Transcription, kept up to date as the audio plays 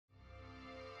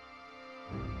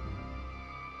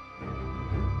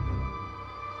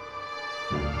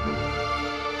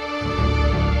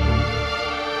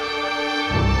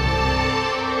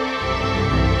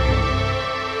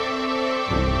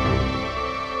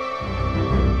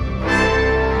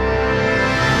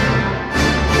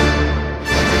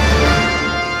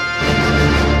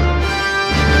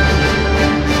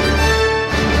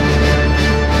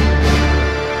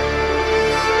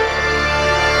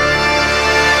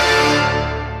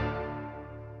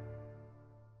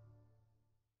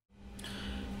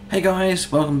Hey guys,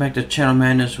 welcome back to Channel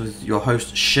Madness with your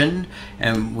host Shin,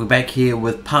 and we're back here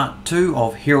with part 2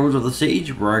 of Heralds of the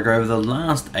Siege, where I go over the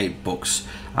last 8 books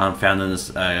found in this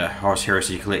Horus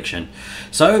Heresy collection.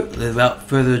 So, without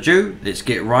further ado, let's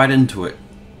get right into it.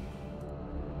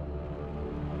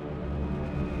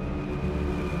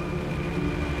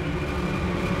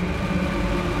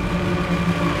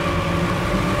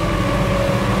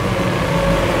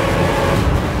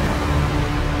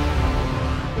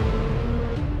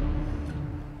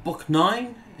 Book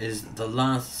 9 is The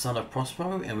Last Son of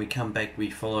Prospero, and we come back, we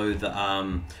follow the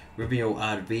Rivial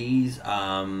Ardves,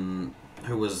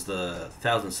 who was the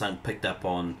Thousand Son picked up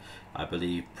on, I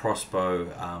believe,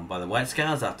 Prospero by the White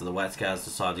Scars, after the White Scars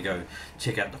decided to go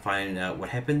check out to find out what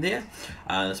happened there.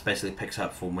 This basically picks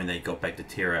up from when they got back to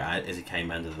Terra as he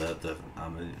came under the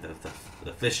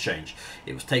flesh change.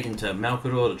 It was taken to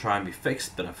Malcador to try and be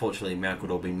fixed, but unfortunately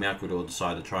Malcador, being Malcador,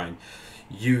 decided to try and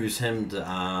use him to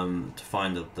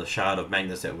find the shard of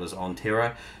Maddnes that was on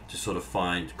Terra, to sort of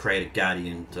create a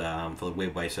guardian for the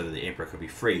webway so that the Emperor could be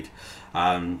freed.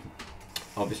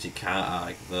 Obviously,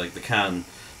 the Khan,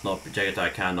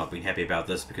 Jagatai Khan, not being happy about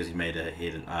this because he made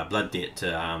a blood debt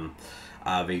to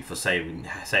Arvid for saving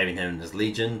him and his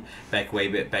legion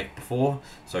way back before,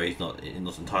 so he's not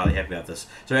entirely happy about this.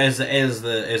 So as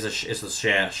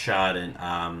the shard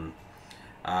and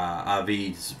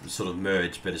Arvid's sort of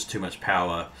merge, but it's too much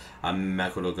power.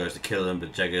 Malcador goes to kill him,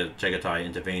 but Jagatai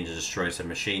intervenes and destroys some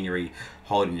machinery,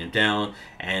 holding him down.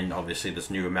 And obviously,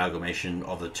 this new amalgamation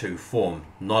of the two form,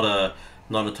 not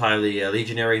entirely a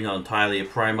legionary, not entirely a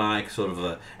primarch, sort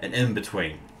of an in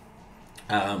between.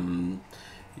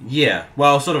 Yeah,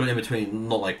 well, sort of an in between,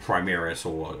 not like Primaris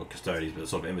or Custodes, but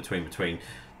sort of in between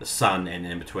the Sun and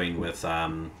in between with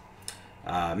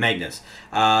Maddnes.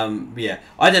 Yeah,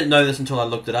 I didn't know this until I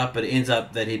looked it up, but it ends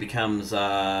up that he becomes he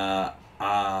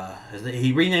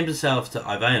renamed himself to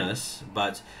Ivanus,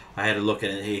 but I had a look at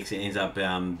it, he ends up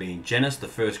being Janus, the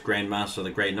first Grand Master of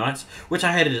the Grey Knights, which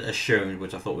I had assumed,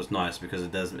 which I thought was nice, because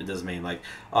it does mean, like,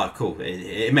 oh cool,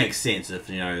 it makes sense if,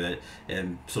 you know, that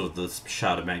sort of the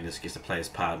Shard of Maddnes gets to play his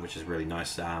part, which is really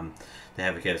nice to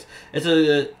have a case. It's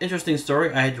an interesting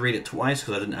story. I had to read it twice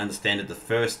because I didn't understand it the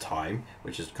first time,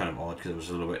 which is kind of odd because it was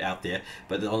a little bit out there,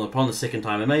 but upon the second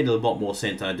time it made a lot more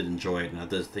sense, and I did enjoy it, and I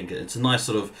did think it's a nice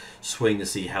sort of swing to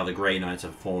see how the Grey Knights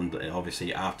have formed,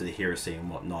 obviously after the Heresy and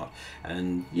whatnot.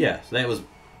 And yeah, so that was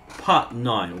part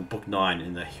 9, or book 9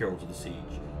 in the Heralds of the Siege.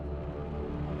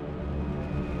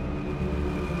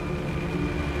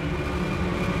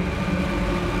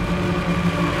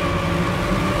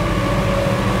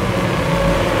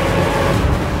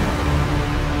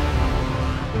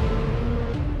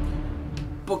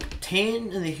 Book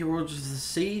 10 in the Heralds of the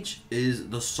Siege is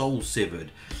The Soul Severed,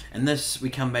 and this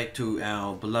we come back to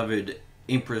our beloved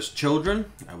Empress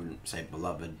children. I wouldn't say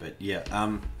beloved, but yeah,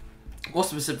 more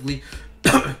specifically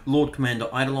Lord Commander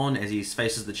Eidolon, as he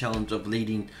faces the challenge of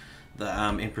leading the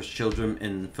Empress children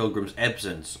in Fulgrim's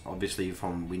absence. Obviously,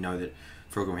 we know that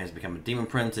Fulgrim has become a demon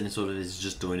prince and he sort of is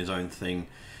just doing his own thing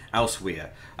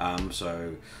elsewhere.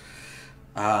 Eidolon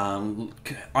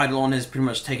has pretty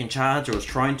much taken charge, or is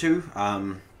trying to.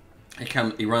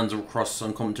 He runs across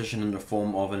some competition in the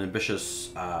form of an ambitious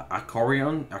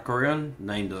Acorion.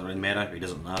 Name doesn't really matter, he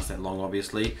doesn't last that long,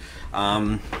 obviously.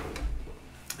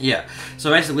 Yeah,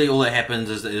 so basically all that happens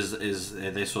is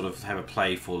they sort of have a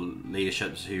play for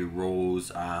leaderships who rules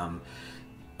a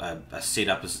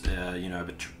setup as, you know,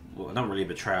 well, not really a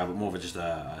betrayal, but more of just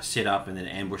a setup, and then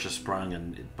an ambush is sprung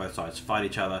and both sides fight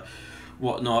each other,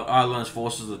 whatnot. Eidolon's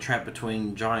forces are trapped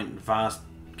between vast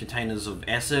containers of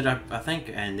acid, I think,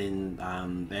 and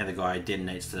then the other guy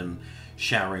detonates them,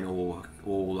 showering all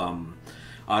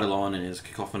Eidolon and his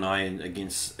cacophony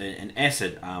against an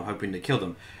acid, hoping to kill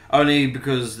them. Only to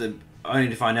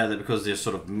find out that because they're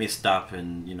sort of messed up,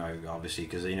 and, you know, obviously,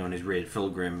 because anyone who's read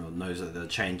Fulgrim knows that the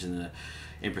change in the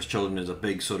Empress children is a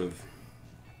big sort of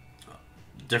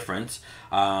difference.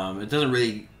 It doesn't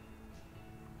really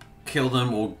kill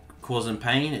them or cause them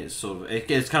pain. It's sort of,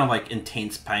 it's kind of like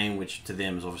intense pain, which to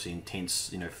them is obviously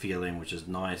intense, you know, feeling, which is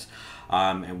nice,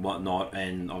 and whatnot.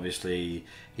 And obviously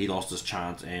he lost his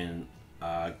chance, and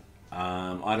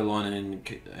Eidolon and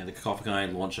the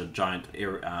Cacophony launch a giant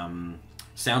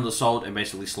sound assault and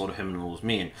basically slaughter him and all his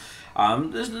men.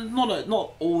 This is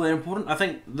not all that important. I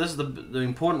think this is the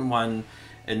important one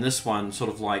in this one,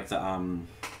 sort of like the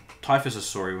Typhus'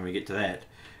 story when we get to that,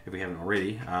 if we haven't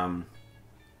already.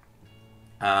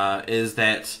 Is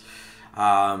that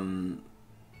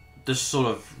this sort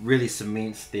of really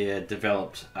cements their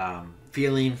developed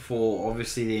feeling for,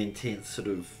 obviously, the intense sort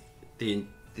of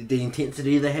the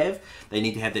intensity they have. They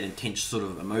need to have that intense sort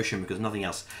of emotion because nothing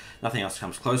else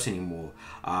comes close anymore.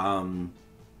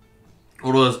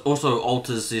 Also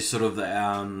alters this sort of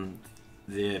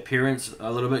the appearance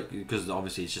a little bit because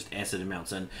obviously it's just acid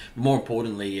amounts, and more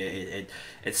importantly, it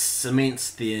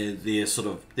cements the sort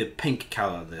of the pink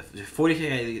color, the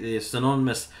 40k, the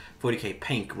synonymous 40k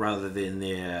pink rather than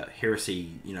their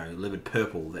heresy, livid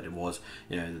purple that it was.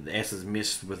 The acids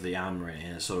messed with the armor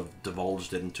and it sort of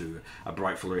divulged it into a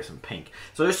bright fluorescent pink.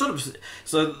 So it's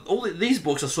all these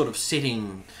books are sort of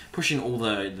pushing all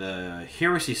the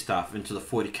heresy stuff into the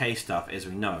 40k stuff as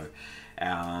we know.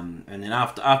 And then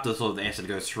after sort of the acid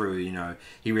goes through,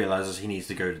 he realizes he needs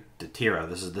to go to Terra.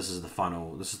 This is the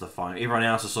final. Everyone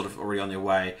else is sort of already on their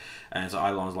way, and so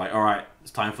Eidolon's like, all right, it's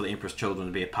time for the Emperor's children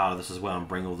to be a part of this as well and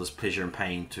bring all this pleasure and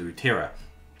pain to Terra.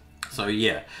 So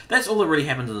yeah, that's all that really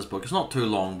happens in this book. It's not too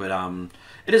long, but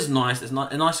it is nice. It's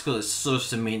not nice because it sort of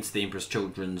cements the Emperor's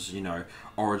children's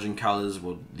origin colors,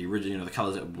 well the original the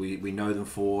colors that we know them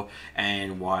for,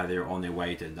 and why they're on their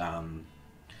way to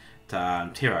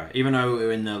Terra. Even though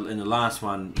in the last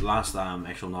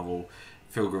actual novel,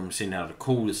 Pilgrim sent out a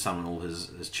call to summon all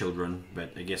his children,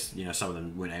 but I guess some of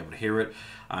them weren't able to hear it.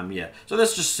 So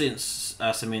this just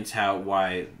cements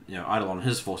why Eidolon and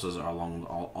his forces are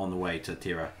on the way to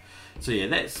Terra. So yeah,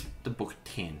 that's the book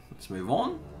 10. Let's move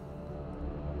on.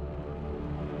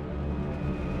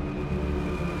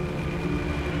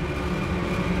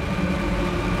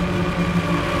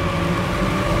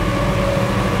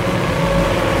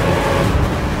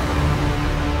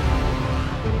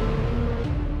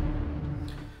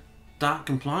 Dark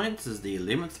Compliance is the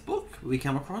 11th book we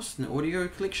come across in the audio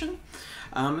collection.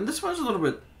 And this one's a little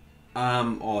bit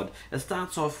odd. It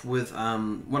starts off with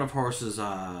one of Horus's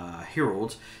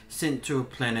heralds sent to a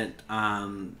planet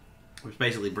which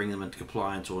basically bring them into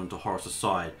compliance or into Horus's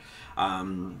side.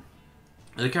 The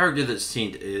character that's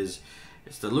sent it's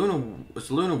the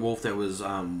lunar wolf that was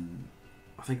I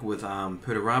think with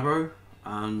Pt2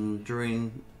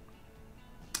 during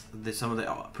some of the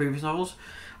previous novels.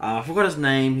 I forgot his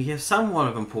name. He has somewhat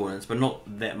of importance, but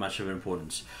not that much of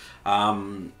importance.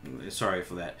 Sorry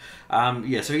for that.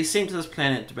 So he's sent to this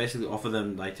planet to basically offer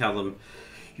them. They tell them,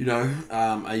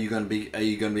 are you going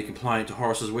to be compliant to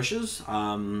Horus's wishes?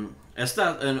 And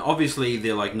obviously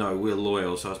they're like, no, we're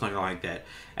loyal, so it's not going to like that.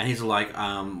 And he's like,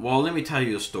 well, let me tell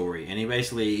you a story. And he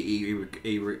basically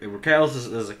he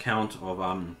recalls this account of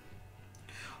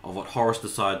what Horus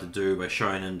decided to do by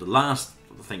showing him the last,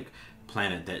 I think,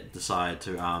 planet that decided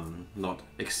to not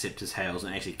accept his hails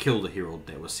and actually kill the herald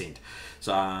that was sent.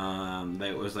 So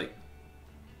that was like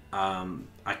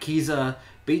Akiza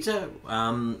Beta,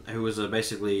 who was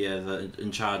basically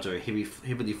in charge of a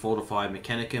heavily fortified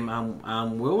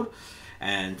Mechanicum world,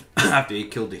 and after he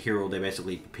killed the herald, they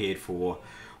basically prepared for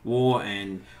war.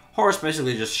 And Horus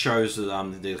basically just shows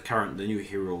the new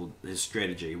herald his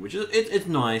strategy, which is it's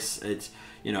nice. It's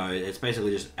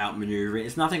basically just outmaneuvering.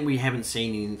 It's nothing we haven't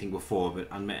seen anything before, but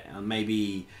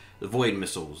maybe the Void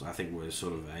missiles, I think, was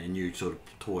sort of a new sort of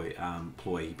ploy.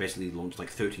 He basically launched like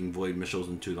 13 Void missiles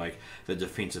into like the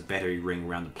defensive battery ring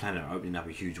around the planet, opening up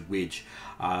a huge wedge.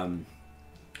 As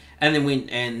Lunar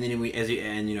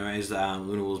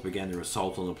Wolves began their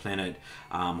assault on the planet,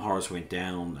 Horus went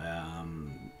down.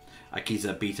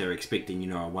 Akiza Beta expecting,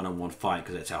 a one-on-one fight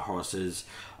because that's how Horus is,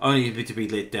 only to be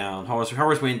let down.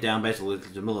 Horus went down basically to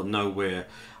the middle of nowhere,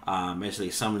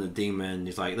 basically summoned a demon.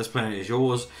 He's like, this planet is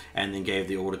yours, and then gave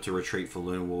the order to retreat for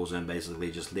Lunar Wolves and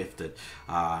basically just left it.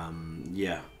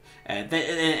 And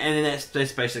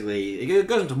that's basically, it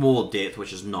goes into more depth,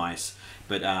 which is nice.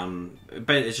 But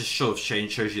it just sort of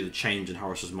shows you the change in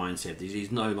Horus's mindset.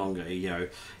 He's no longer, he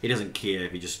doesn't care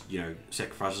if he just,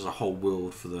 sacrifices a whole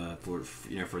world for a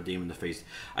demon to feast.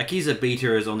 Akiza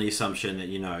Beta is on the assumption that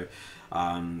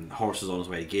Horus is on his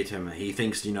way to get him. He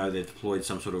thinks they've deployed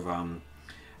some sort of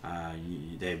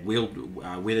they've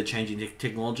weather changing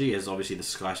technology, as obviously the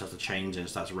sky starts to change and it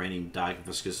starts raining dark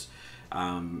viscous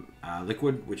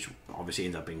liquid, which obviously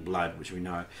ends up being blood, which we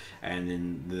know. And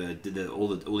then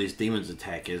all these demons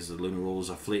attack as the Lunar Wolves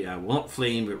are not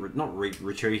fleeing, but not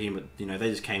retreating, but they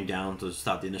just came down to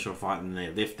start the initial fight, and they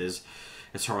left as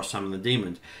Horus summoned the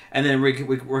demons. And then we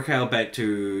recall back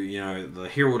to the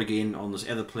herald again on this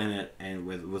other planet, and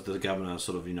with the governor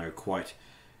sort of quite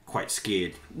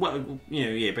scared. Well,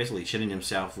 basically shitting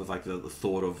himself with like the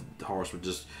thought of Horus would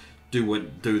just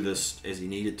do this as he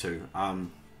needed to.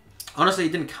 Honestly,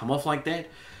 it didn't come off like that.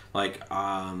 Like,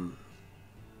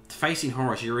 facing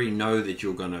Horus, you already know that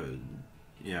you're gonna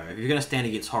you know, if you're going to stand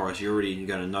against Horus, you're going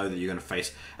to know that you're going to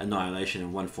face annihilation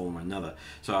in one form or another.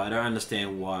 So I don't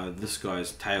understand why this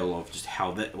guy's tale of just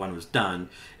how that one was done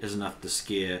is enough to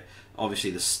scare,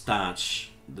 obviously, the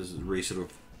staunch, this really sort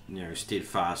of, you know,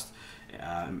 steadfast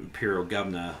Imperial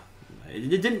governor.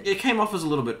 It came off as a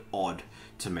little bit odd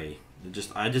to me.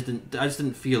 I just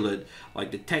didn't feel it.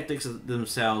 Like the tactics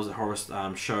themselves that Horus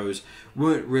shows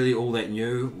weren't really all that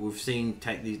new. We've seen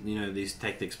these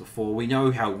tactics before. We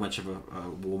know how much of a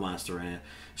war master and a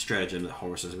stratagem that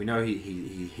Horus is. We know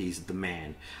he's the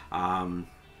man.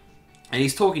 And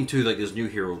he's talking to like this new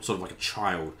herald, sort of like a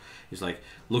child. He's like,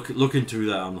 look into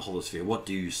the holosphere. What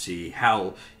do you see?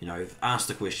 How, you know, ask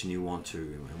the question you want to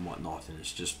and whatnot. And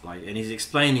it's just like, and he's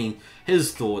explaining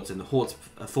his thoughts and the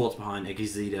thoughts behind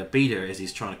Egizida Beta as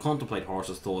he's trying to contemplate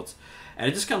Horus's thoughts. And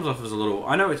it just comes off as a little,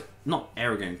 I know it's not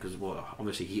arrogant because, well,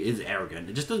 obviously he is arrogant.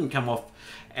 It just doesn't come off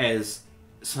as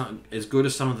good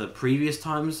as some of the previous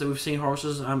times that we've seen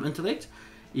Horus's intellect.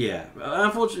 Yeah,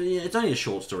 unfortunately, it's only a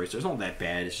short story, so it's not that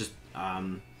bad. It's just,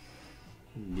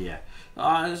 yeah,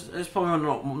 it's probably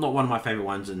not one of my favorite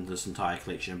ones in this entire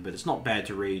collection, but it's not bad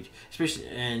to read, especially,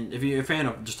 and if you're a fan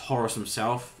of just Horus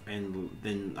himself, and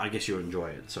then I guess you'll enjoy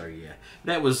it. So yeah,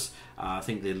 that was I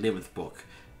think the 11th book,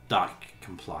 Dark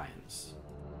Compliance.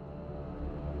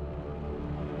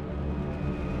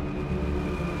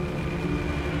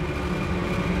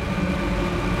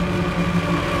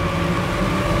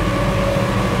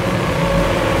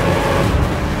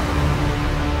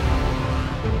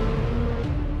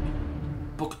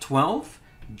 Book 12,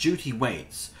 Duty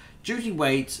Waits. Duty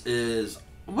Waits is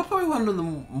probably one of the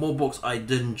more books I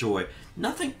did enjoy.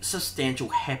 Nothing substantial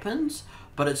happens,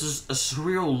 but it's just a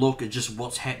surreal look at just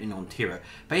what's happening on Terra.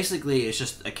 Basically, it's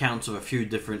just accounts of a few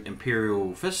different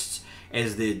Imperial fists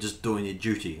as they're just doing their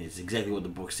duty. It's exactly what the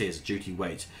book says, Duty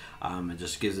Waits. It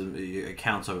just gives them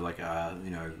accounts of like,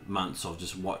 you know, months of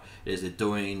just what it is they're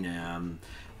doing,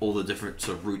 all the different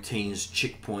sort of routines,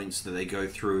 checkpoints that they go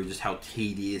through, just how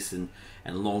tedious and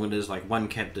long it is. Like one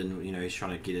captain, you know, he's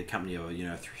trying to get a company of, you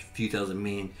know, a few thousand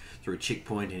men through a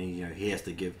checkpoint, and you know, he has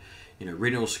to give, you know,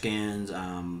 retinal scans,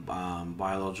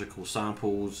 biological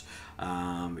samples,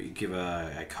 you give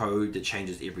a code that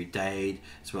changes every day,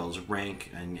 as well as rank,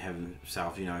 and have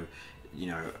himself, you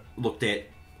know, looked at,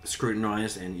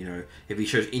 scrutinized, and you know, if he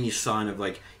shows any sign of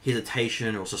like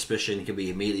hesitation or suspicion, he can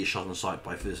be immediately shot on sight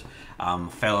by his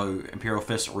fellow Imperial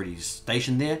fists already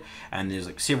stationed there. And there's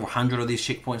like several hundred of these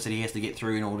checkpoints that he has to get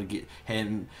through in order to get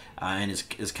him and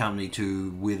his company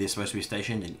to where they're supposed to be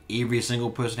stationed, and every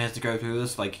single person has to go through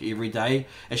this like every day.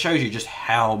 It shows you just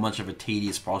how much of a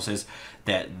tedious process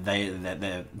that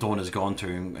Dawn has gone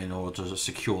through in order to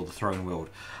secure the throne world.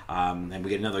 And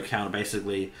we get another account of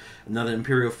basically another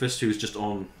Imperial fist who's just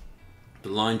on the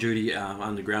line duty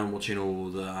underground, watching all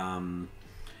the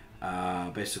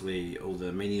basically all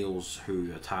the menials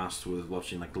who are tasked with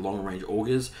watching like the long range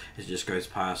augers. It just goes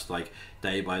past like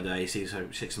day by day, sees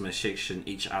them a section,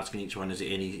 each asking each one, is there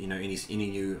any any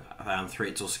new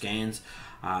threats or scans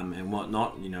and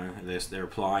whatnot. You know, they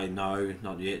reply no,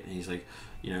 not yet, and he's like,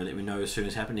 you know, let me know as soon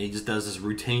as happening. He just does this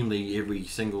routinely every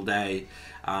single day.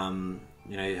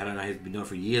 You know, I don't know, he's been doing it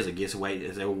for years, I guess.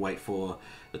 As they all wait for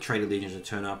the Traitor Legions to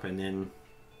turn up, and then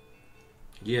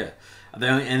yeah, and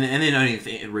then the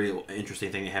only really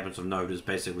interesting thing that happens of note is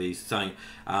basically saying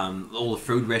all the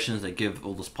food rations that give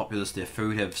all this populace their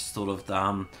food have sort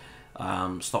of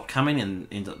stopped coming, and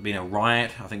ends up being a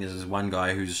riot. I think there's this one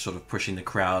guy who's sort of pushing the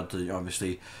crowd to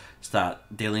obviously start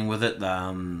dealing with it.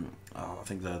 I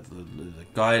think the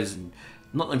guys,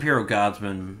 not the Imperial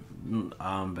Guardsmen,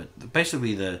 but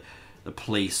basically the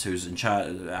police who's in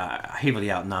charge,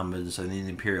 heavily outnumbered, so then the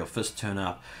Imperial Fist turn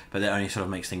up, but that only sort of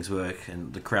makes things work,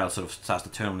 and the crowd sort of starts to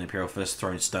turn on the Imperial Fist,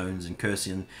 throwing stones and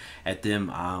cursing at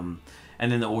them,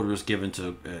 and then the order is given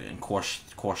to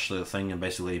quash the thing, and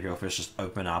basically the Imperial Fist just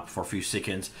open up for a few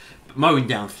seconds, mowing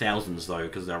down thousands though,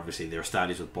 because obviously they're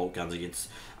Astartes with bolt guns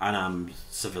against unarmed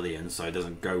civilians, so it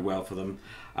doesn't go well for them.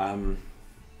 And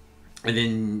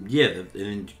then yeah, and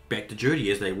then back to duty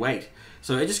as they wait.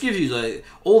 So it just gives you like,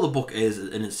 all the book is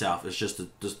in itself is just a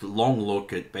long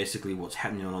look at basically what's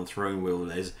happening on Throne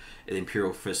World as the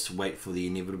Imperial Fists wait for the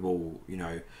inevitable, you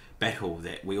know, battle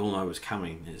that we all know is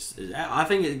coming. I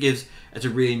think it's a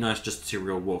really nice, just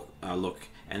surreal look,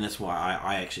 and that's why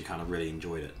I actually kind of really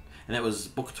enjoyed it. And that was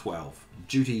book 12,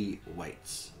 Duty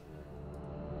Waits.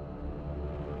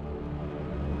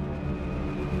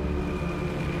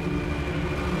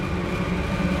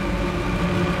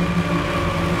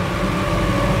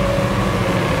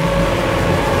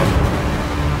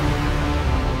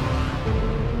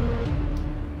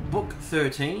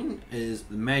 13 is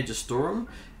the Magistorium.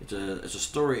 It's a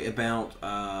story about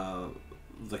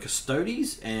the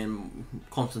Custodes and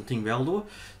Constantine Valdor.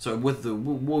 So with the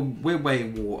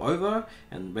Weirway War over,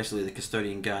 and basically the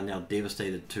Custodian Guard now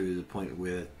devastated to the point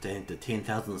where the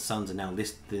 10,000 sons are now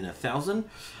less than 1,000.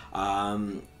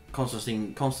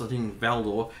 Constantine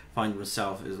Valdor finds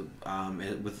himself as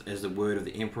the word of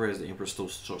the Emperor, as the Emperor's still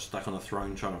sort of stuck on the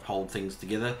throne trying to hold things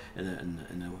together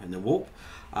in the warp.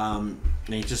 And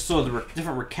he just saw the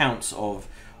different recounts of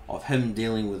him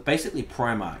dealing with basically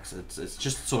Primarchs. It's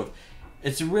just sort of,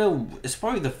 it's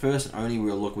probably the first and only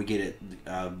real look we get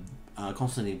at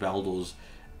Constantine Valdor's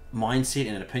mindset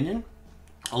and opinion.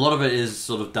 A lot of it is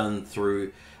sort of done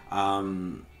through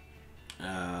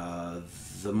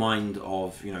the mind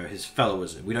of, you know, his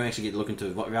followers. We don't actually get to look into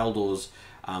Valdor's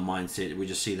mindset. We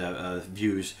just see the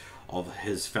views of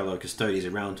his fellow custodians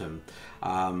around him.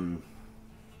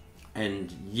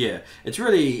 And yeah, it's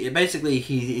really basically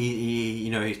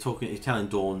he's telling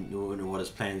Dawn what his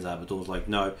plans are, but Dawn's like,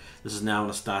 no, this is now an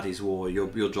Astartes war.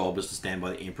 Your job is to stand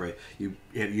by the Emperor. You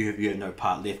have no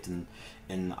part left in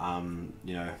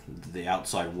you know, the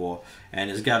outside war. And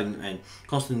his guarding, and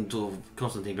Constantine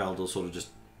Valdor sort of just,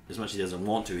 as much as he doesn't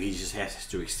want to, he just has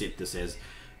to accept this as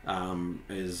Dawn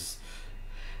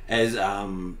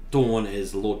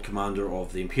is the Lord Commander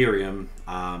of the Imperium.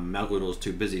 Malgador's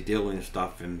too busy dealing with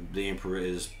stuff, and the Emperor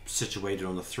is situated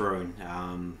on the throne.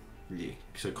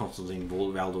 So Constantine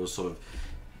Valdor sort of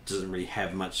doesn't really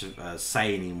have much of a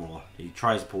say anymore. He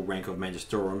tries to pull rank of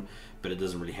Magistorium, but it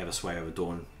doesn't really have a sway over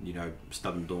Dawn. You know,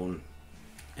 stubborn Dawn,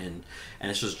 and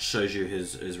it just shows you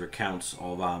his recounts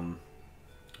of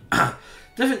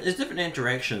different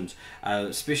interactions,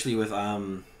 especially with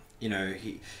you know,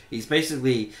 he's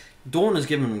basically, Dawn has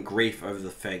given him grief over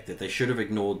the fact that they should have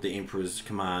ignored the Emperor's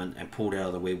command and pulled out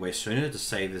of the Weirway sooner to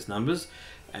save his numbers.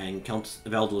 And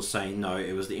Valdor's saying, no,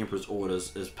 it was the Emperor's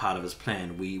orders as part of his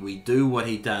plan. We do what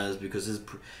he does because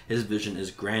his vision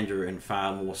is grander and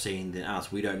far more seen than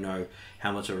us. We don't know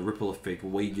how much of a ripple effect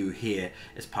what we do here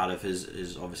is part of his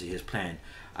obviously his plan.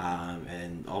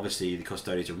 And obviously the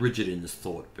Custodians are rigid in this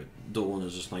thought, but Dawn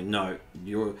is just like, no,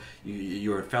 you're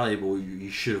infallible. You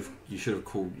should have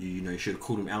called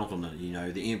him out on it. You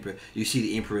know, the Emperor. You see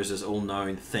the Emperor as this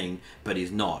all-knowing thing, but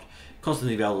he's not.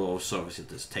 Constantine Valdor also obviously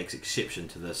just takes exception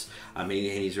to this. I mean,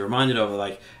 and he's reminded of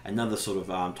like another sort of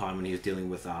time when he was dealing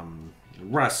with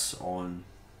Russ on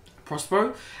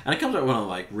Prospero, and it comes out one of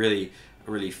like really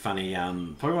funny,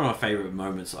 probably one of my favourite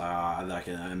moments that I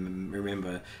can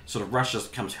remember. Sort of Russ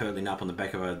just comes hurtling up on the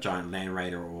back of a giant Land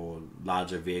Raider or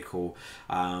larger vehicle,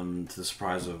 to the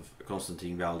surprise of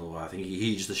Constantine Valdor. I think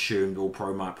he just assumed all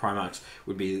Primarchs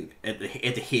would be at the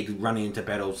head running into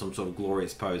battle, some sort of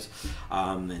glorious pose.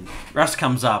 And Russ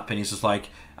comes up and he's just like,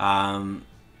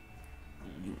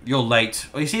 you're late.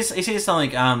 Or he says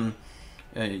something like,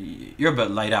 you're a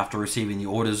bit late after receiving the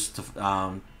orders to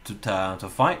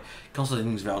fight.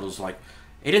 Constantine Valdor's like,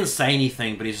 he didn't say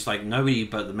anything, but he's just like, nobody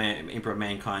but the Emperor of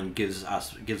Mankind gives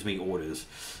me orders.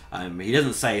 He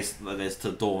doesn't say this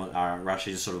to Dawn, Rush.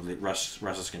 He just sort of let Rush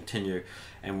just continue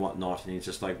and whatnot, and he's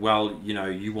just like, well, you know,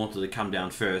 you wanted to come down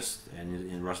first,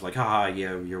 and Rush's like, haha,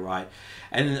 yeah, you're right.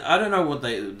 And I don't know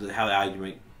how the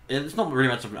argument. It's not really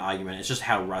much of an argument. It's just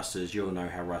how Russ is. You'll know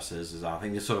how Russ is. I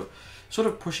think they're sort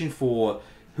of pushing for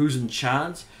who's in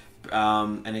charge.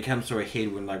 And it comes to a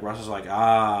head when like Russ is like,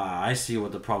 I see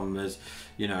what the problem is.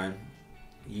 You know,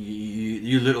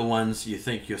 you little ones, you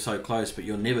think you're so close, but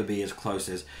you'll never be as close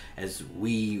as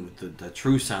we, the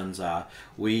true sons are.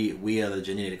 We are the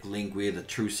genetic link. We're the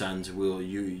true sons.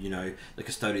 You know, the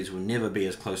Custodians will never be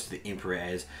as close to the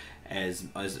Emperor as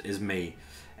me.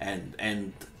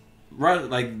 And right,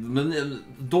 like Constantine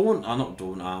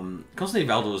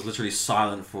Valdor was literally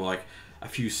silent for like a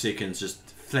few seconds, just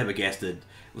flabbergasted,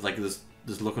 with like this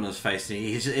look on his face, and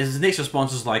his next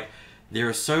response is like, there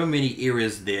are so many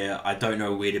areas there, I don't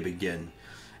know where to begin.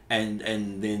 And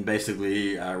then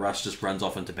basically Rush just runs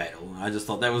off into battle. And I just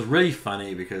thought that was really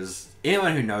funny, because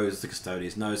anyone who knows the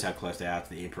Custodians knows how close they are to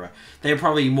the Emperor. They're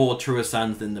probably more truer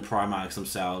sons than the Primarchs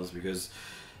themselves, because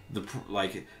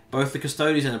both the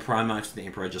Custodians and the Primarchs of the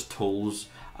Emperor are just tools.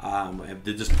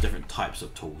 They're just different types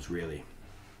of tools, really.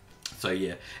 So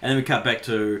yeah, and then we cut back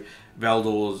to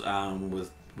Valdor's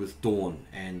with Dawn,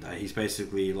 and he's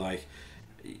basically like,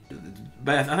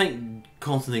 but I think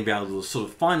Constantine Valdor sort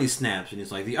of finally snaps, and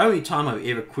he's like, the only time I've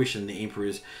ever questioned the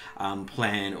Emperor's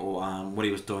plan or what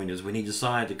he was doing is when he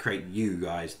decided to create you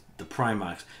guys, the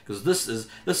Primarchs, because this is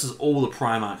all the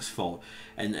Primarchs' fault.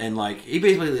 And like, he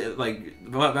basically, like,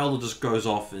 Veldor just goes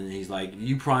off and he's like,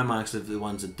 you Primarchs are the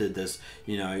ones that did this,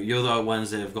 you know, you're the ones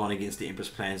that have gone against the Emperor's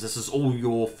plans, this is all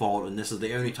your fault, and this is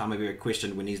the only time I've ever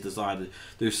questioned when he's decided to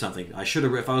do something. I should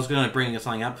have, if I was going to bring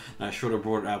something up, I should have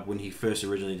brought it up when he first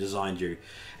originally designed you.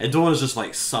 And Dawn is just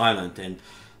like silent, and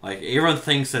like, everyone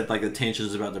thinks that like the tension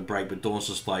is about to break, but Dawn's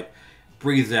just like,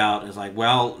 breathes out and is like,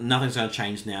 well, nothing's going to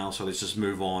change now, so let's just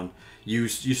move on. You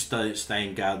stay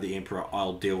and guard the Emperor,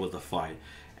 I'll deal with the fight.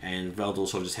 And Veldor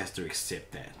sort of just has to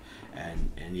accept that.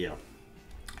 And yeah.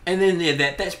 And then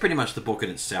yeah, that's pretty much the book in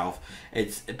itself.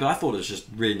 But I thought it was just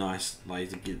really nice, like,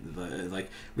 to get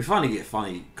we finally get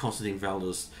Constantine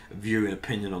Veldor's view and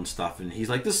opinion on stuff, and he's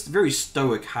like this very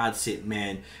stoic, hard set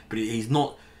man, but he's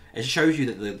not. It shows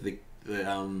you that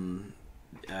the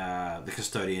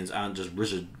custodians aren't just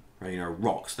rigid, you know,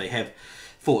 rocks. They have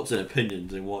thoughts and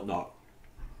opinions and whatnot,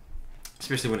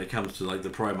 especially when it comes to like the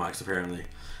Primarchs, apparently.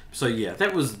 So yeah,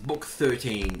 that was book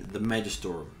 13, the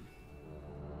Magistorum.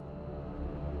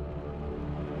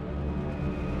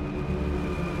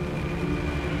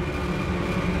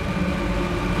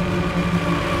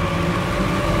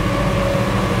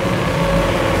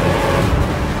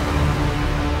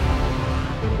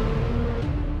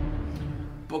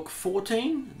 Book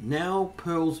 14, Now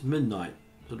Pearl's Midnight.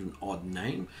 Sort of an odd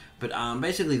name, but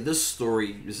basically this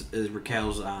story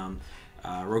recounts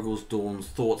Rogal's Dawn's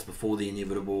thoughts before the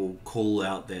inevitable call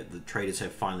out that the traitors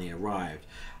have finally arrived.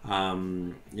 You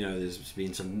know, there's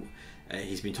been some.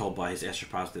 He's been told by his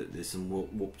astropath that there's some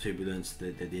warp turbulence,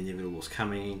 that the inevitable is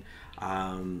coming.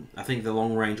 I think the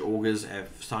long range augurs have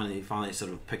finally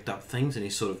sort of picked up things, and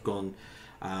he's sort of gone.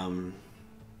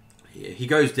 He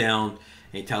goes down.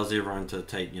 And he tells everyone to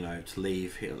take, you know, to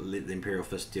leave. He'll let the Imperial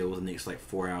Fist deal with the next like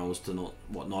 4 hours to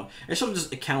whatnot. It sort of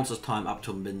just counts his time up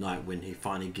till midnight when he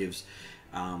finally gives,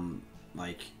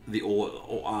 like the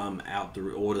out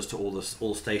the orders to all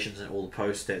the stations and all the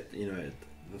posts that, you know,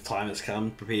 the time has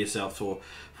come. Prepare yourself for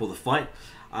the fight.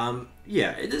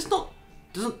 Yeah, it's not.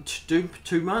 Doesn't do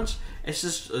too much. It's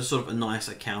just a sort of a nice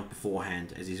account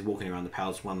beforehand as he's walking around the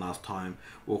palace one last time,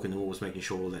 walking the walls, making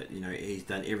sure that, you know, he's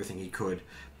done everything he could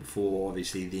before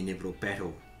obviously the inevitable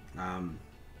battle.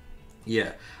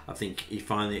 Yeah, I think he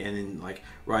finally, and then like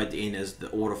right at the end as the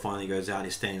order finally goes out,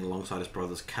 he's standing alongside his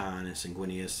brothers Khan and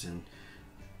Sanguinius, and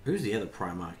who's the other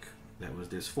Primarch?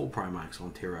 There's 4 Primarchs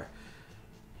on Terra.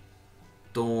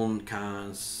 Dawn,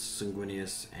 Khan,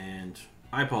 Sanguinius, and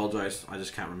I apologize, I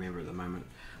just can't remember at the moment.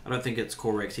 I don't think it's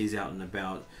Corax, he's out and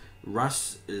about.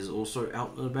 Russ is also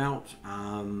out and about.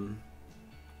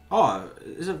 Oh,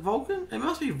 is it Vulcan? It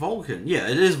must be Vulcan. Yeah,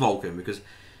 it is Vulcan, because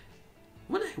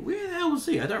where the hell was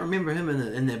he? I don't remember him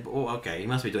in there. Oh, okay, he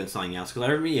must be doing something else, because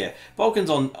I remember, yeah, Vulcan's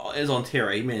is on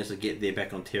Terra. He managed to get there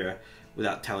back on Terra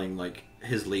without telling like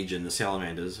his legion, the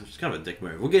Salamanders, which is kind of a dick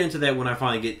move. We'll get into that when I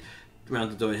finally get around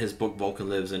to doing his book Vulcan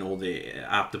Lives and all the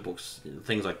after books,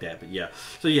 things like that. But yeah,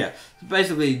 so yeah,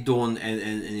 basically Dawn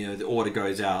and you know, the order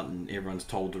goes out and everyone's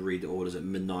told to read the orders at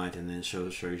midnight, and then it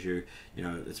shows you, you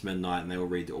know, it's midnight and they all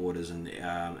read the orders,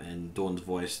 and Dawn's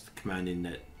voice commanding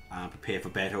that prepare for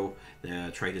battle,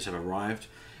 the traitors have arrived.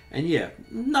 And yeah,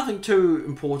 nothing too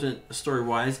important story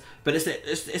wise, but it's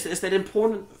that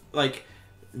important like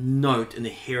note in the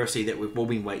heresy that we've all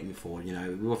been waiting for. You know,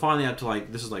 we were finally up to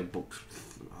like, this is like book,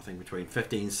 I think between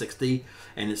 50 and 60,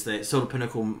 and it's that sort of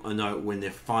pinnacle note when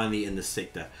they're finally in the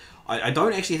sector. I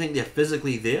don't actually think they're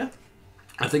physically there.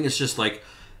 I think it's just like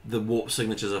the warp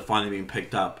signatures are finally being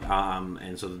picked up,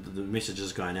 and so the message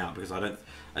is going out, because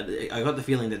I got the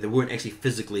feeling that they weren't actually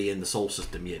physically in the Sol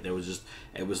system yet. There was just,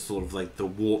 it was sort of like the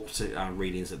warp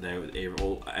readings that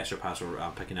all astropaths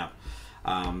were picking up.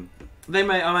 I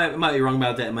might be wrong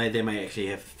about that. They may actually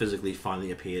have physically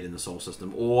finally appeared in the Sol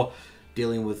system, or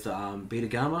dealing with Beta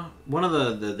Gamma. One of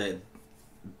that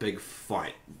big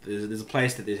fight. There's a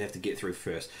place that they have to get through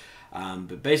first.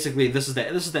 But basically, this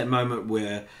is that moment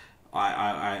where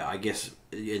I guess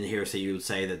in Heresy you would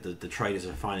say that the traitors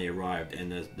have finally arrived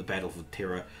and the battle for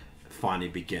Terra finally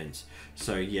begins.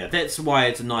 So yeah, that's why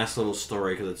it's a nice little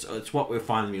story, because it's what we've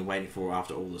finally been waiting for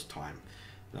after all this time.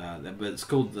 But it's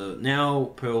called the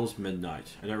Now Pearl's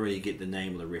Midnight. I don't really get the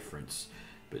name or the reference,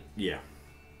 but yeah,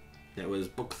 that was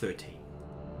book 13.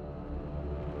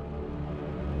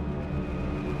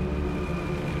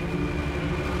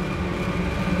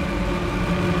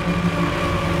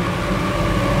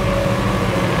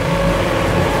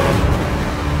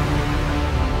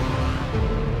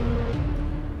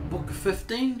 Book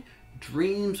 15,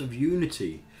 Dreams of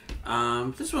Unity.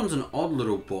 This one's an odd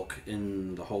little book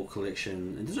in the whole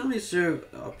collection. It doesn't really serve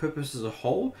a purpose as a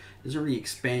whole. It doesn't really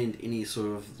expand any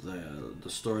sort of the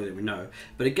story that we know.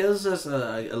 But it gives us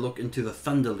a look into the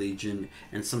Thunder Legion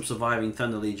and some surviving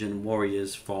Thunder Legion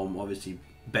warriors from obviously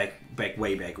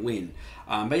way back when.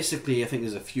 Basically, I think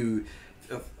there's a few,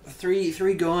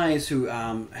 three guys who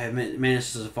have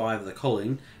managed to survive the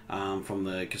culling from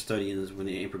the custodians when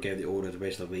the Emperor gave the order to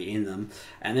basically end them,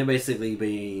 and they're basically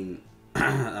being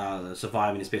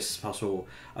surviving as best as possible.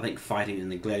 I think fighting in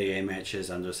the gladiator matches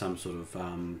under some sort of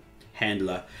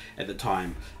handler at the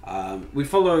time. We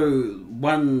follow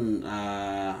one.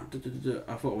 I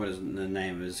forgot what the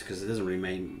name is because it doesn't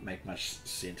really make much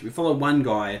sense. We follow one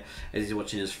guy as he's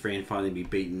watching his friend finally be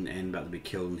beaten and about to be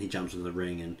killed, and he jumps into the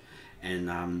ring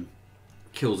and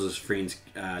kills his friend's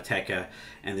attacker,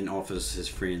 and then offers his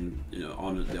friend,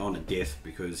 on a death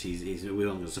because he's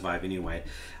willing to survive anyway.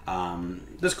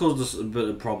 This causes a bit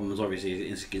of problems. Obviously,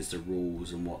 it's against the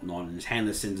rules and whatnot, and his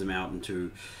handler sends him out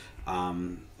into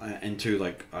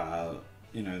like the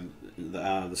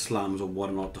slums or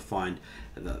whatnot to find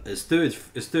his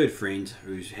third friend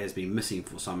who has been missing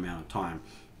for some amount of time.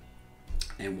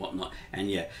 And whatnot, and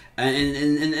yeah, and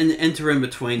in the interim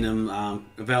between them,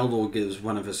 Valdor gives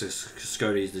one of his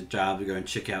custodians the job to go and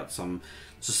check out some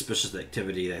suspicious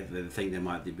activity. They think there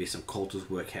might be some cultist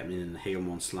work happening in the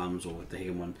Hegemon slums or the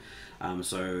Hegemon.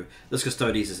 So this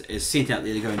custodian is sent out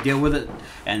there to go and deal with it,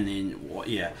 and then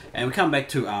and we come back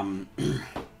to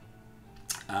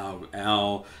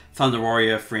our Thunder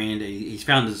Warrior friend. He's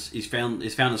found his friend,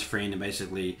 and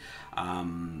basically.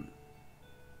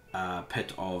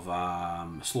 Pit of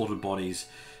slaughtered bodies.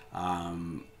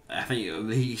 I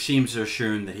think he seems to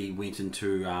assume that he went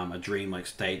into a dreamlike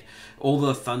state. All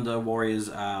the Thunder Warriors,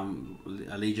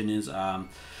 Legionnaires,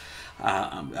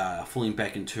 falling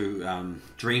back into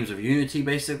dreams of unity,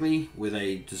 basically, where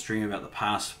they just dream about the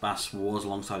past wars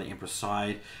alongside the Emperor's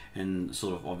side, and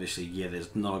sort of obviously,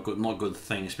 there's not a good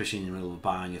thing, especially in the middle of a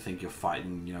bar, and you think you're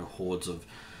fighting, hordes of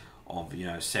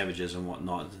savages and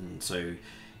whatnot, and so.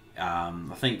 I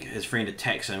think his friend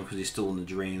attacks him because he's still in the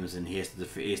dreams, and he has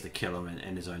to kill him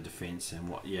in his own defense.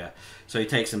 And so he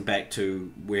takes him back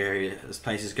to where this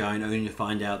place is going, only to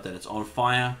find out that it's on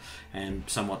fire and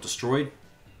somewhat destroyed.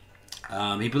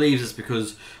 He believes it's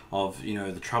because of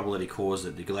the trouble that he caused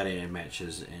at the gladiator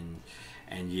matches,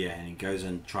 and he goes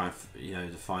and to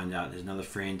find out there's another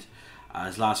friend,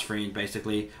 his last friend,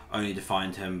 basically, only to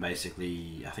find him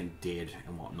basically, I think, dead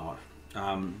and whatnot.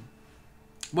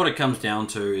 What it comes down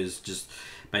to is just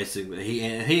basically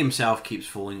he himself keeps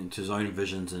falling into his own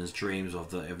visions and his dreams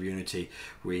of unity,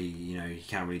 where he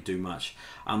can't really do much.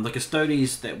 The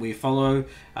custodians that we follow,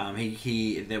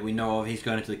 he that we know of, he's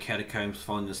going into the catacombs,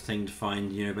 following this thing to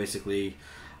find basically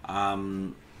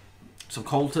some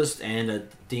cultists and a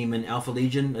demon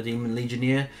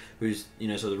legionnaire who's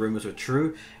so the rumors are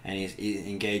true, and he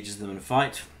engages them in a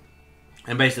fight.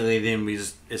 And basically, then we go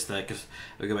back to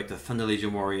the Thunder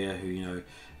Legion warrior who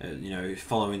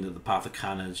following the path of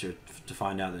carnage to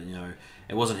find out that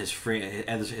it wasn't his friend,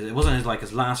 it wasn't his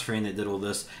last friend that did all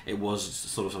this. It was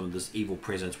sort of some of this evil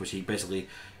presence, which he basically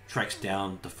tracks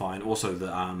down to find. Also,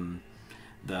 the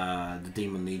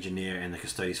demon legionnaire and the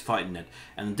custodians fighting it,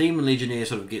 and the demon legionnaire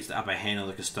sort of gets the upper hand of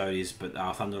the custodians, but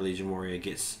our Thunder Legion warrior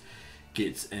gets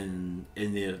in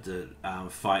there to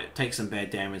fight, takes some bad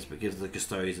damage, but gives the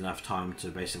custodians enough time to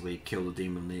basically kill the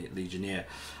demon legionnaire.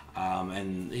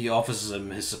 And he offers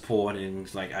him his support, and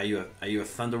he's like, "Are you a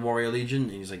Thunder Warrior Legion?"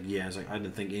 And he's like, "Yeah." He's like, "I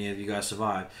didn't think any of you guys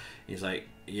survived." He's like,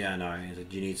 "Yeah, no." He's like,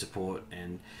 "Do you need support?"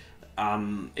 And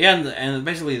and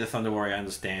basically the Thunder Warrior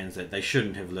understands that they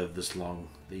shouldn't have lived this long.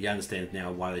 He understands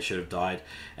now why they should have died,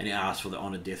 and he asks for the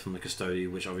honoured death from the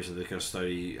custodian, which obviously the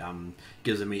custodian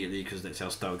gives immediately because that's how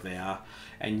stoic they are.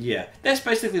 And that's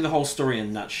basically the whole story in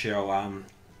a nutshell.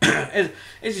 As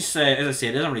I said,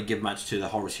 it doesn't really give much to the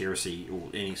Horus Heresy or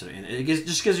any sort of. It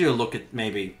just gives you a look at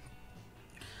maybe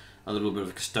a little bit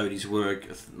of Custodes' work,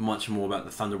 much more about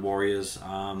the Thunder Warriors,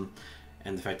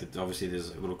 and the fact that obviously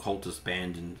there's a little cultist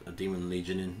band and a demon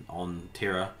legion on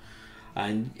Terra,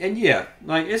 and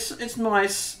it's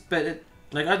nice, but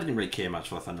I didn't really care much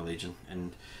for the Thunder Legion,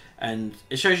 and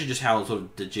it shows you just how sort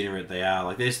of degenerate they are.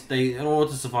 Like they in order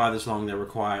to survive this long, they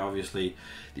require obviously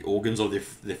the organs of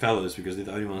their fellows, because they're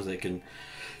the only ones that can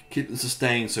keep them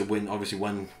sustained. So when obviously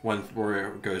one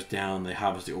warrior goes down, they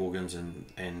harvest the organs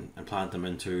and plant them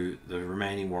into the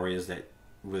remaining warriors that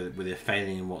with their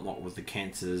failing and whatnot, with the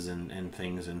cancers and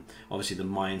things, and obviously the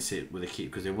mindset where they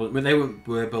keep, because they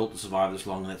were built to survive this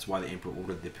long, and that's why the Emperor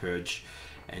ordered their purge.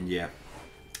 And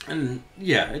And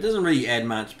yeah, it doesn't really add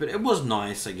much, but it was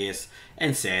nice, I guess,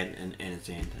 and sad in its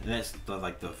end. And that's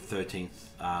like the 13th,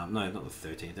 no, not the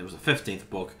 13th, it was the 15th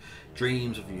book,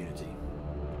 Dreams of Unity.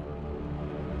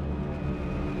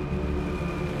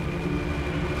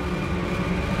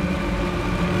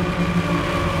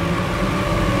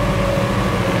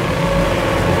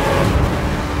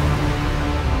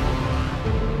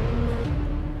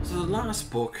 So the last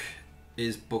book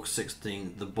is book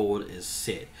 16, The Board is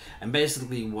Set, and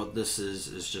basically what this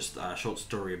is just a short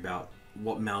story about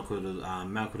what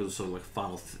Malkuth's sort of like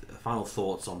final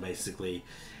thoughts on basically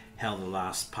how the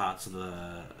last parts of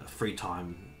the free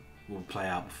time will play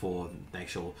out before the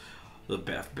actual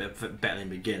battling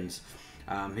begins.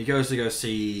 He goes to go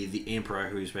see the Emperor,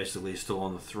 who's basically still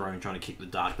on the throne, trying to keep the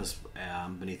darkness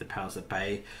beneath the powers that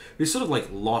be. Who's sort of like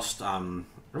lost, I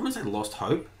wouldn't say lost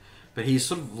hope, but he's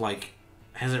sort of like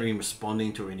hasn't been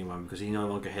responding to anyone because he no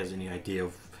longer has any idea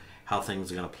of how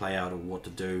things are going to play out or what to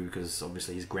do, because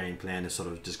obviously his grand plan has sort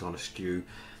of just gone askew.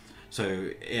 So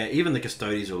yeah, even the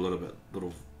custodians are a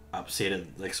little upset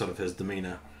at like sort of his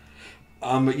demeanor.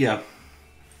 But yeah,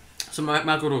 so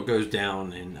Malkuth goes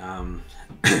down and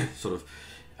sort of,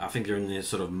 I think they're in this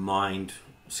sort of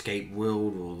mindscape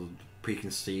world or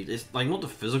preconceived. It's like not the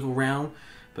physical realm,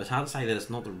 but it's hard to say that it's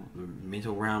not the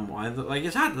mental realm either. Like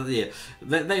it's hard to, yeah.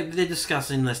 They're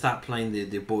discussing. They start playing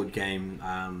their board game.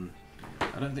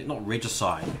 I don't think, not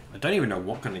Regicide. I don't even know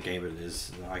what kind of game it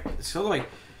is. Like it's sort of like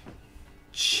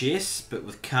chess but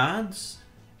with cards.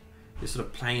 They're sort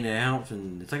of playing it out,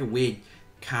 and it's like a weird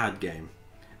card game.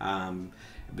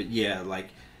 But yeah, like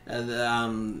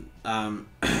the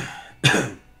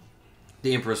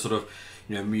Emperor sort of,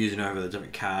 you know, musing over the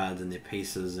different cards and their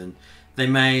pieces, and they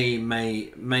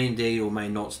may indeed or may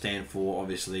not stand for,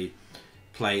 obviously,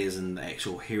 players in the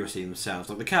actual heresy themselves.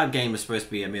 Like the card game is supposed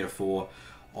to be a metaphor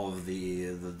of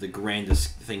the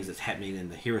grandest things that's happening in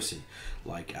the heresy.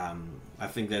 Like I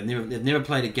think they've never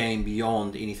played a game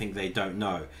beyond anything they don't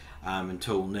know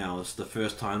until now. It's the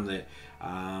first time that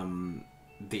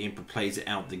the Emperor plays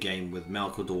out the game with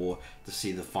Malkuth to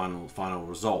see the final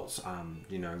results.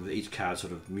 You know, with each card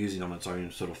sort of musing on its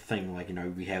own sort of thing. Like, you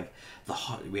know, we have the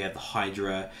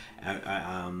Hydra,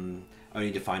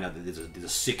 only to find out that there's a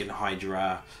second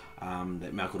Hydra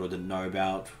that Malkuth didn't know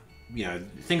about. You know,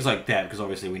 things like that, because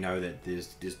obviously we know that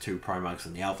there's two Primarchs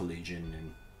in the Alpha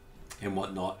Legion and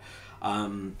whatnot.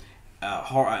 And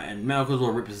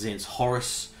Malkuth represents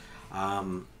Horus,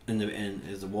 and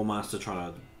as the War Master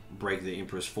trying to break the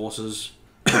Emperor's forces,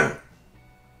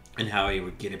 and how he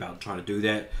would get about trying to do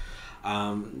that.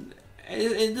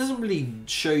 It doesn't really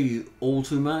show you all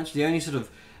too much. The only sort of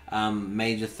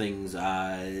major things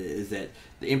is that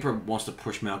the Emperor wants to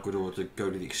push Malkuth to go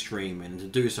to the extreme, and to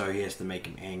do so he has to make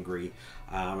him angry,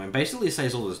 and basically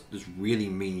says all this really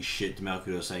mean shit to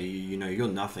Malkuth. Say, you know, you're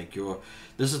nothing.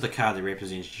 This is the card that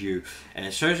represents you, and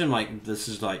it shows him like this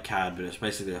is like card, but it's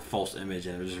basically a false image,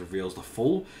 and it just reveals the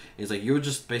fool. It's like, you're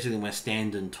just basically my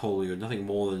stand-in tool. You're nothing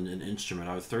more than an instrument.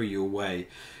 I would throw you away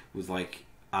with like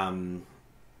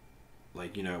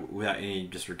you know, without any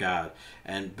disregard.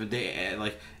 But they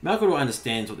like Malkuth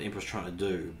understands what the Emperor's trying to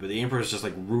do, but the Emperor's just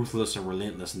like ruthless and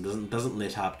relentless, and doesn't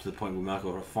let up to the point where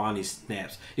Malkuth finally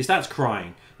snaps. He starts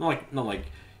crying, not like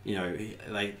you know,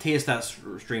 like tears starts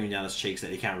streaming down his cheeks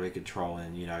that he can't really control,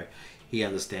 and you know, he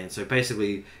understands. So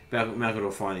basically,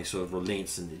 Malkuth finally sort of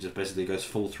relents, and it just basically goes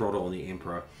full throttle on the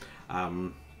Emperor,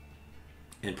 and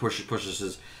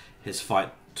pushes his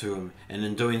fight to him, and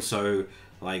in doing so,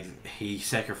 like, he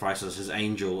sacrifices his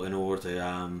angel in order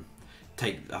to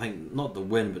take, I think, not the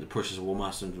win, but to push his War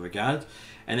Master into the guard.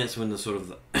 And that's when the sort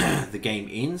of the game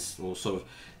ends, or sort of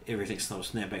everything sort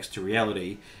of snapbacks to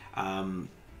reality, and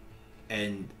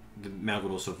the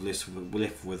Malkuth sort of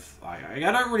left with I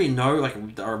don't really know, like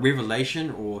a revelation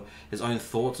or his own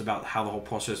thoughts about how the whole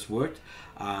process worked.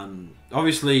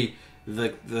 Obviously,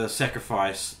 the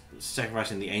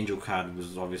sacrificing the angel card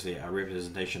was obviously a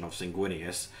representation of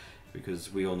Sanguinius,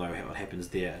 because we all know what happens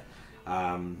there.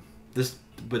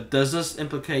 But does this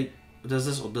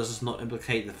not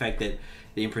implicate the fact that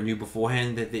the Emperor knew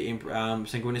beforehand that the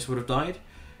Sanguinius would have died?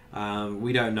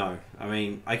 We don't know. I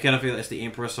mean, I kind of feel it's the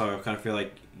Emperor, so I kind of feel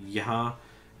like, yeah,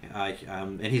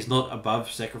 and he's not above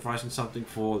sacrificing something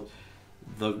for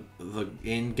the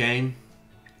end game,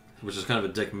 which is kind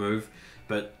of a dick move.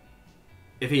 But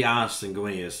if he asked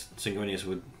Sanguinius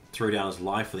would throw down his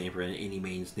life for the Emperor in any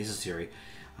means necessary,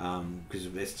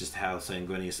 because that's just how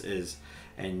Sanguinius is.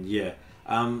 And yeah,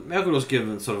 Malgador's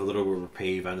given sort of a little bit of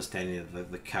reprieve, understanding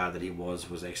that the card that he was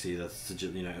actually the,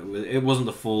 you know, it wasn't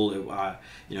the full,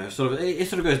 you know, sort of, it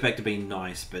sort of goes back to being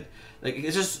nice, but like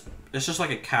it's just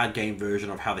like a card game version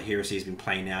of how the Heresy has been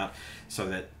playing out, so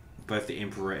that both the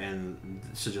Emperor and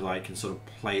the Sigillite can sort of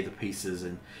play the pieces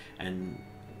and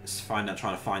trying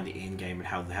to find the end game and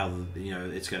how you know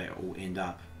it's going to all end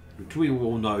up, which we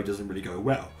all know doesn't really go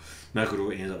well.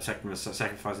 Malgador ends up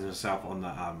sacrificing himself on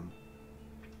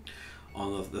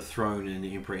the throne, and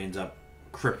the Emperor ends up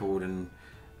crippled and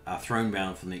throne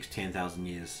bound for the next 10,000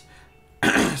 years.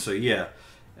 So yeah,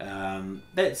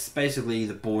 that's basically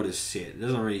the board is set. It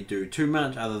doesn't really do too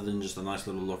much other than just a nice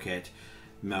little look at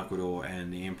Malgador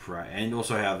and the Emperor, and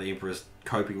also how the Emperor is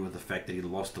coping with the fact that he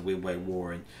lost the Webway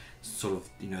War, and sort of,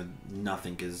 you know,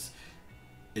 nothing is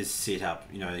set up.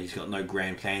 You know, he's got no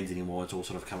grand plans anymore. It's all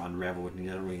sort of come unraveled, and he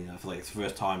doesn't really, I feel like it's the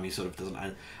first time he sort of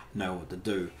doesn't know what to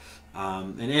do.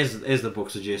 And as the book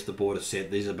suggests, the board is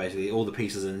set. These are basically all the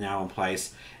pieces are now in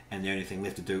place, and the only thing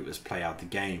left to do is play out the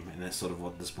game, and that's sort of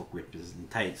what this book represents.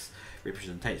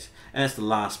 And that's the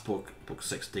last book, book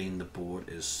 16. The board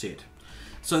is set.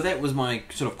 So that was my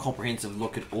sort of comprehensive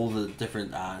look at all the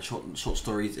different short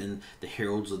stories in the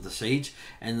Heralds of the Siege,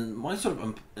 and my sort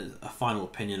of a final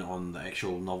opinion on the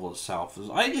actual novel itself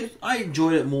is I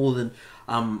enjoyed it more than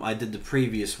I did the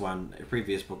previous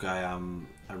book I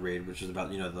read, which was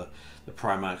about, you know, the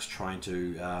Primarchs trying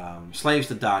to slaves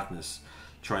to darkness,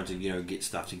 trying to, you know, get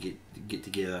stuff to get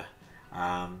together.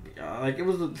 Like it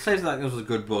was, Slaves to Darkness was a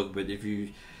good book, but if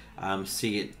you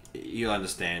see it, you'll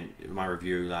understand my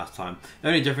review last time. The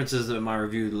only difference is that my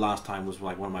review last time was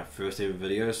like one of my first ever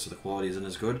videos, so the quality isn't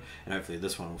as good, and hopefully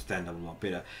this one will stand up a lot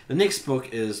better. The next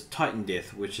book is Titan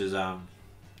Death, which is yeah,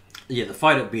 the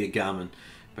fight at Beta Garmin,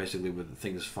 basically, with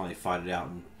things finally fight it out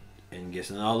and guess.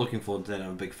 And I'm looking forward to that.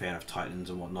 I'm a big fan of Titans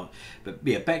and whatnot. But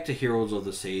yeah, back to Heralds of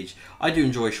the Siege. I do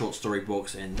enjoy short story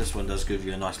books, and this one does give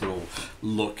you a nice little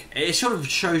look. It sort of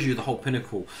shows you the whole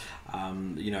pinnacle,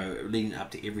 you know, leading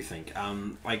up to everything.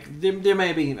 Like there may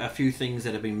have been a few things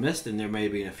that have been missed, and there may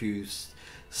have been a few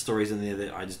stories in there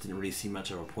that I just didn't really see much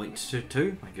of a point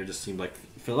to. Like it just seemed like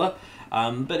filler.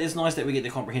 But it's nice that we get the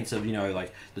comprehensive, you know,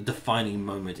 like the defining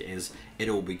moment as it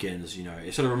all begins. You know,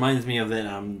 it sort of reminds me of that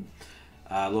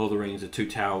Lord of the Rings, the Two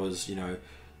Towers. You know,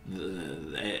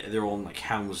 they're all like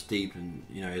Helm's Deep, and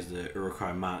you know, as the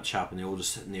Uruk-hai march up, and they're all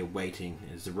just sitting there waiting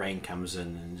as the rain comes in,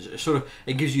 and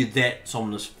it gives you that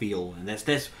ominous feel, and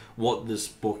that's what this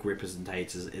book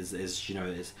represents. Is you know,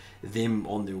 is them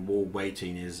on their wall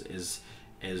waiting as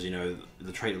you know,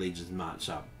 the traitor legions march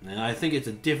up. And I think it's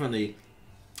definitely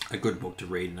a good book to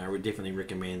read, and I would definitely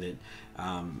recommend that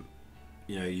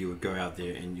you know, you would go out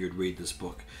there and you'd read this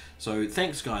book. So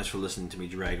thanks guys for listening to me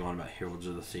drag on about Heralds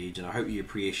of the Siege, and I hope you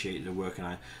appreciate the work, and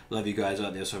I love you guys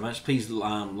out there so much. Please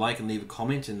like and leave a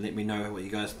comment and let me know what you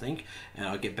guys think, and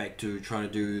I'll get back to trying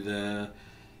to do the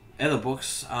other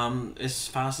books as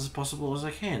fast as possible as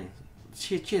I can.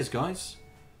 Cheers guys.